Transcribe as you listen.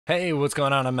Hey, what's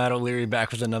going on? I'm Matt O'Leary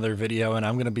back with another video, and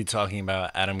I'm going to be talking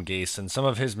about Adam Gase and some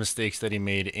of his mistakes that he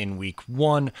made in week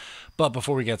one. But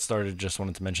before we get started, just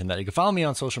wanted to mention that you can follow me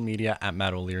on social media at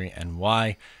Matt O'Leary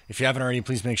NY. If you haven't already,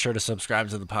 please make sure to subscribe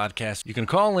to the podcast. You can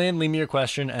call in, leave me your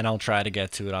question, and I'll try to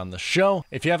get to it on the show.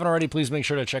 If you haven't already, please make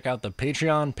sure to check out the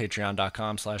Patreon,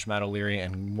 patreon.com/Matt O'Leary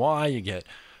NY. You get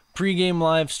pre-game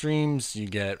live streams, you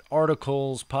get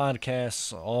articles,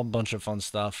 podcasts, all a bunch of fun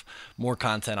stuff. More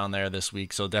content on there this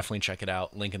week, so definitely check it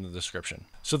out. Link in the description.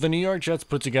 So the New York Jets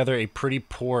put together a pretty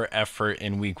poor effort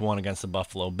in week one against the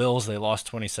Buffalo Bills. They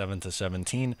lost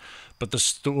 27-17, but the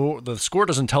score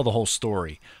doesn't tell the whole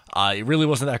story. It really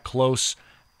wasn't that close.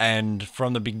 And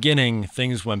from the beginning,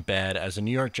 things went bad as the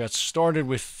New York Jets started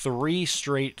with 3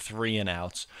 straight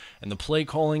 3-and-outs, and the play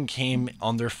calling came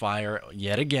under fire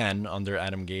yet again under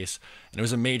Adam Gase, and it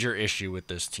was a major issue with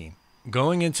this team.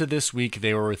 Going into this week,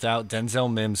 they were without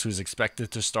Denzel Mims, who's expected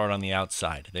to start on the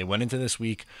outside. They went into this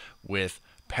week with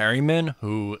Perryman,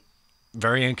 who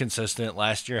very inconsistent.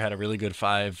 Last year had a really good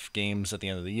 5 games at the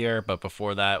end of the year, but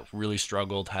before that really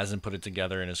struggled, hasn't put it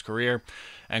together in his career.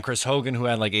 And Chris Hogan, who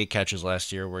had like 8 catches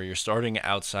last year, where you're starting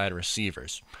outside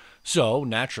receivers. So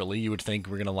naturally, you would think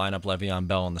we're going to line up Le'Veon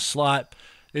Bell in the slot.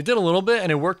 It did a little bit, and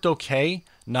it worked okay.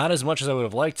 Not as much as I would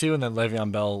have liked to, and then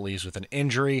Le'Veon Bell leaves with an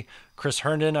injury. Chris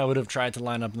Herndon, I would have tried to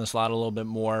line up in the slot a little bit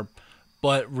more.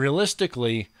 But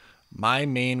realistically, my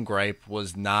main gripe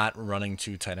was not running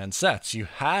 2 tight end sets. You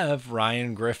have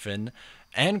Ryan Griffin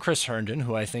and Chris Herndon,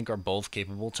 who I think are both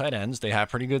capable tight ends. They have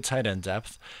pretty good tight end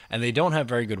depth, and they don't have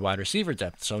very good wide receiver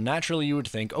depth. So naturally, you would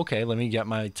think, okay, let me get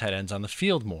my tight ends on the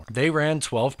field more. They ran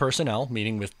 12 personnel,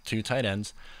 meaning with 2 tight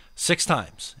ends, 6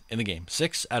 times in the game.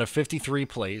 6 out of 53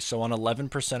 plays. So on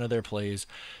 11% of their plays,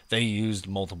 they used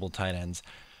multiple tight ends.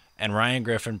 And Ryan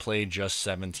Griffin played just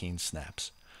 17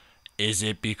 snaps. Is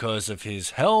it because of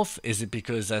his health? Is it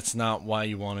because that's not why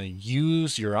you want to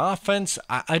use your offense?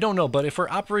 I don't know, but if we're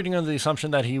operating under the assumption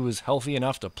that he was healthy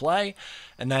enough to play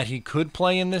and that he could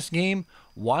play in this game,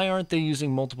 why aren't they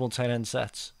using multiple tight end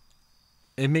sets?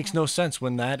 It makes no sense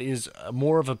when that is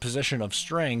more of a position of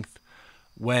strength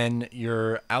when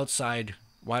your outside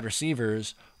wide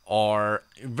receivers are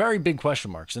very big question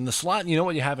marks. In the slot, you know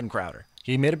what you have in Crowder.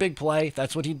 He made a big play.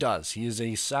 That's what he does. He is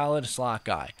a solid slot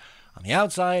guy. On the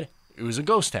outside, it was a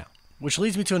ghost town, which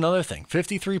leads me to another thing.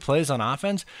 53 plays on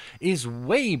offense is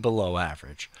way below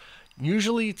average.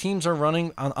 Usually teams are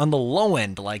running on the low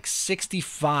end, like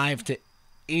 65 to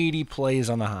 80 plays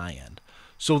on the high end.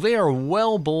 So they are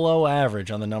well below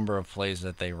average on the number of plays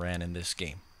that they ran in this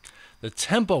game. The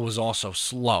tempo was also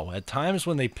slow. At times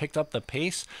when they picked up the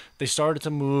pace, they started to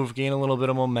move, gain a little bit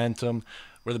of momentum,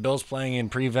 where the Bills playing in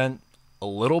prevent a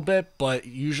little bit, but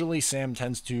usually Sam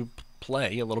tends to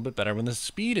play a little bit better when the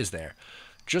speed is there.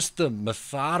 Just the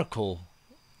methodical,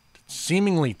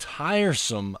 seemingly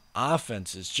tiresome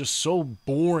offense is just so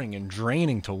boring and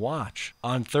draining to watch.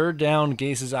 On third down,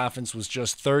 Gase's offense was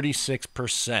just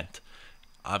 36%.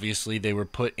 Obviously, they were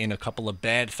put in a couple of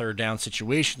bad third down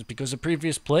situations because of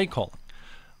previous play calling.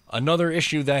 Another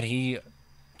issue that he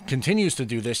continues to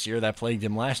do this year that plagued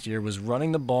him last year was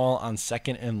running the ball on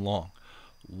 2nd and long.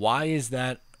 Why is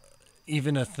that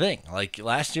even a thing? Like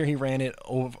last year he ran it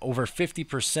over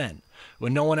 50%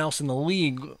 when no one else in the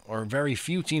league, or very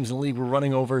few teams in the league, were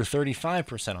running over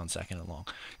 35% on 2nd and long.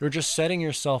 You're just setting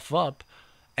yourself up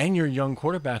and your young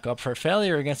quarterback up for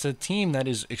failure against a team that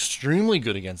is extremely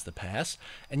good against the pass,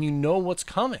 and you know what's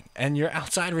coming, and your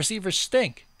outside receivers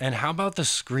stink. And how about the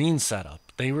screen setup?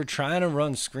 They were trying to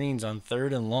run screens on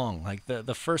 3rd and long. Like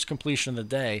the first completion of the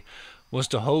day was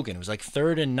to Hogan. It was like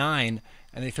 3rd and 9,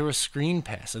 and they threw a screen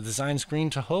pass, a design screen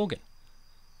to Hogan.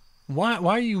 Why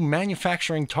are you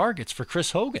manufacturing targets for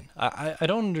Chris Hogan? I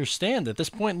don't understand. At this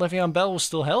point, Le'Veon Bell was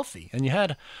still healthy, and you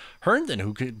had Herndon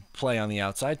who could play on the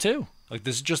outside too. Like,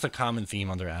 this is just a common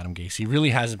theme under Adam Gase. He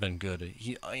really hasn't been good.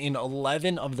 In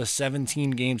 11 of the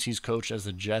 17 games he's coached as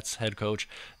the Jets head coach,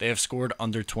 they have scored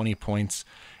under 20 points.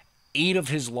 8 of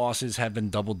his losses have been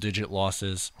double-digit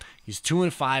losses. He's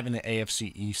 2-5 in the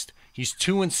AFC East. He's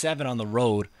 2-7 on the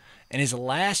road. And his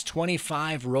last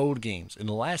 25 road games, in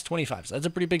the last 25, so that's a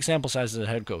pretty big sample size as a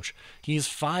head coach, he's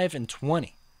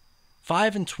 5-20.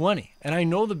 5-20. And I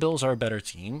know the Bills are a better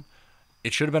team.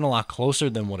 It should have been a lot closer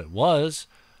than what it was.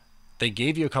 They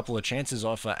gave you a couple of chances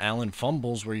off of Allen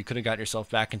fumbles where you could have got yourself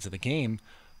back into the game,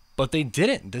 but they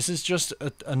didn't. This is just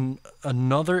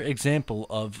another example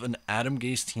of an Adam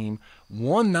Gase team,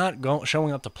 one, not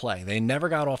showing up to play. They never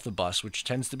got off the bus, which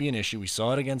tends to be an issue. We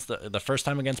saw it against the first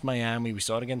time against Miami. We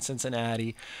saw it against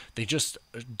Cincinnati. They just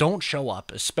don't show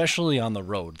up, especially on the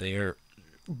road. They are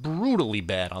brutally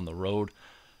bad on the road.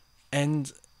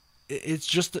 And it's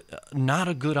just not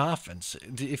a good offense.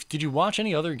 Did you watch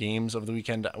any other games of the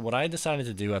weekend? What I decided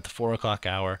to do at the 4 o'clock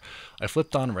hour, I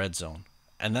flipped on Red Zone,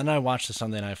 and then I watched the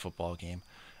Sunday Night Football game,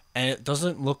 and it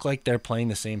doesn't look like they're playing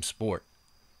the same sport.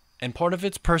 And part of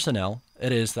it's personnel.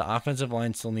 It is the offensive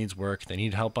line still needs work. They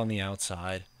need help on the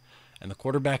outside, and the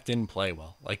quarterback didn't play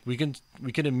well. Like we can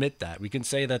admit that. We can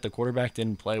say that the quarterback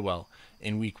didn't play well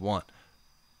in week 1.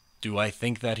 Do I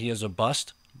think that he is a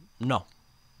bust? No.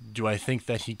 Do I think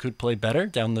that he could play better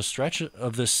down the stretch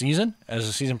of this season as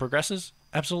the season progresses?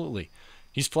 Absolutely.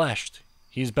 He's flashed.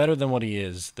 He's better than what he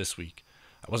is this week.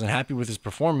 I wasn't happy with his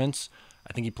performance.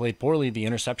 I think he played poorly. The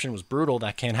interception was brutal.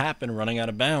 That can't happen. Running out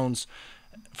of bounds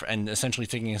and essentially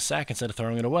taking a sack instead of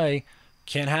throwing it away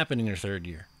can't happen in your third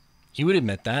year. He would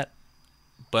admit that,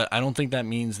 but I don't think that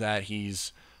means that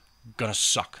he's going to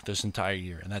suck this entire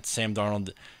year and that Sam Darnold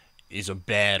is a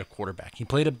bad quarterback. He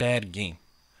played a bad game.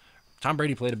 Tom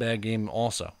Brady played a bad game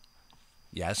also.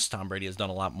 Yes, Tom Brady has done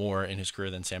a lot more in his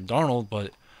career than Sam Darnold,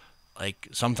 but like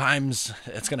sometimes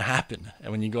it's going to happen.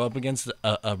 And when you go up against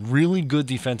a really good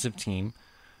defensive team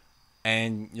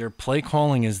and your play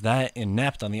calling is that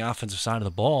inept on the offensive side of the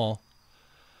ball,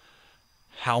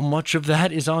 how much of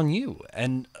that is on you?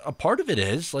 And a part of it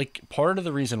is, like, part of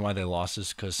the reason why they lost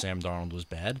is because Sam Darnold was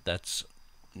bad. That's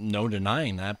no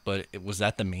denying that, but was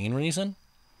that the main reason?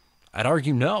 I'd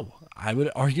argue no. I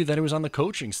would argue that it was on the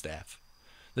coaching staff.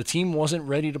 The team wasn't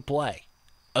ready to play.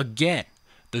 Again,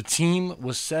 the team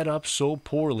was set up so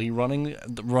poorly running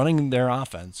their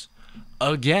offense.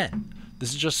 Again, this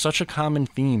is just such a common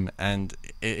theme, and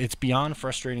it's beyond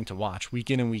frustrating to watch week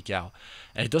in and week out.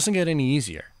 And it doesn't get any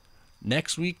easier.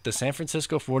 Next week, the San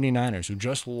Francisco 49ers, who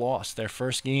just lost their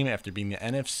first game after being the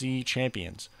NFC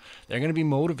champions, they're going to be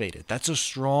motivated. That's a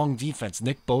strong defense.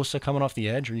 Nick Bosa coming off the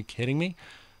edge. Are you kidding me?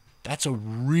 That's a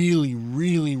really,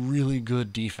 really, really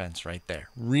good defense right there.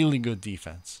 Really good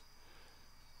defense.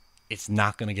 It's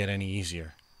not going to get any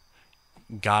easier.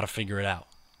 Got to figure it out.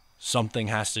 Something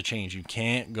has to change. You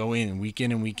can't go in and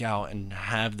week out and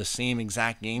have the same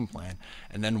exact game plan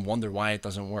and then wonder why it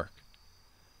doesn't work.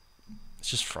 It's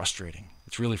just frustrating.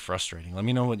 It's really frustrating. Let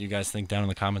me know what you guys think down in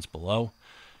the comments below.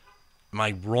 Am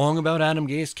I wrong about Adam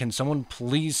Gase? Can someone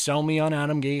please sell me on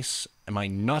Adam Gase? Am I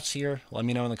nuts here? Let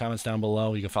me know in the comments down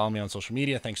below. You can follow me on social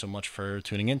media. Thanks so much for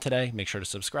tuning in today. Make sure to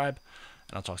subscribe,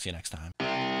 and I'll talk to you next time.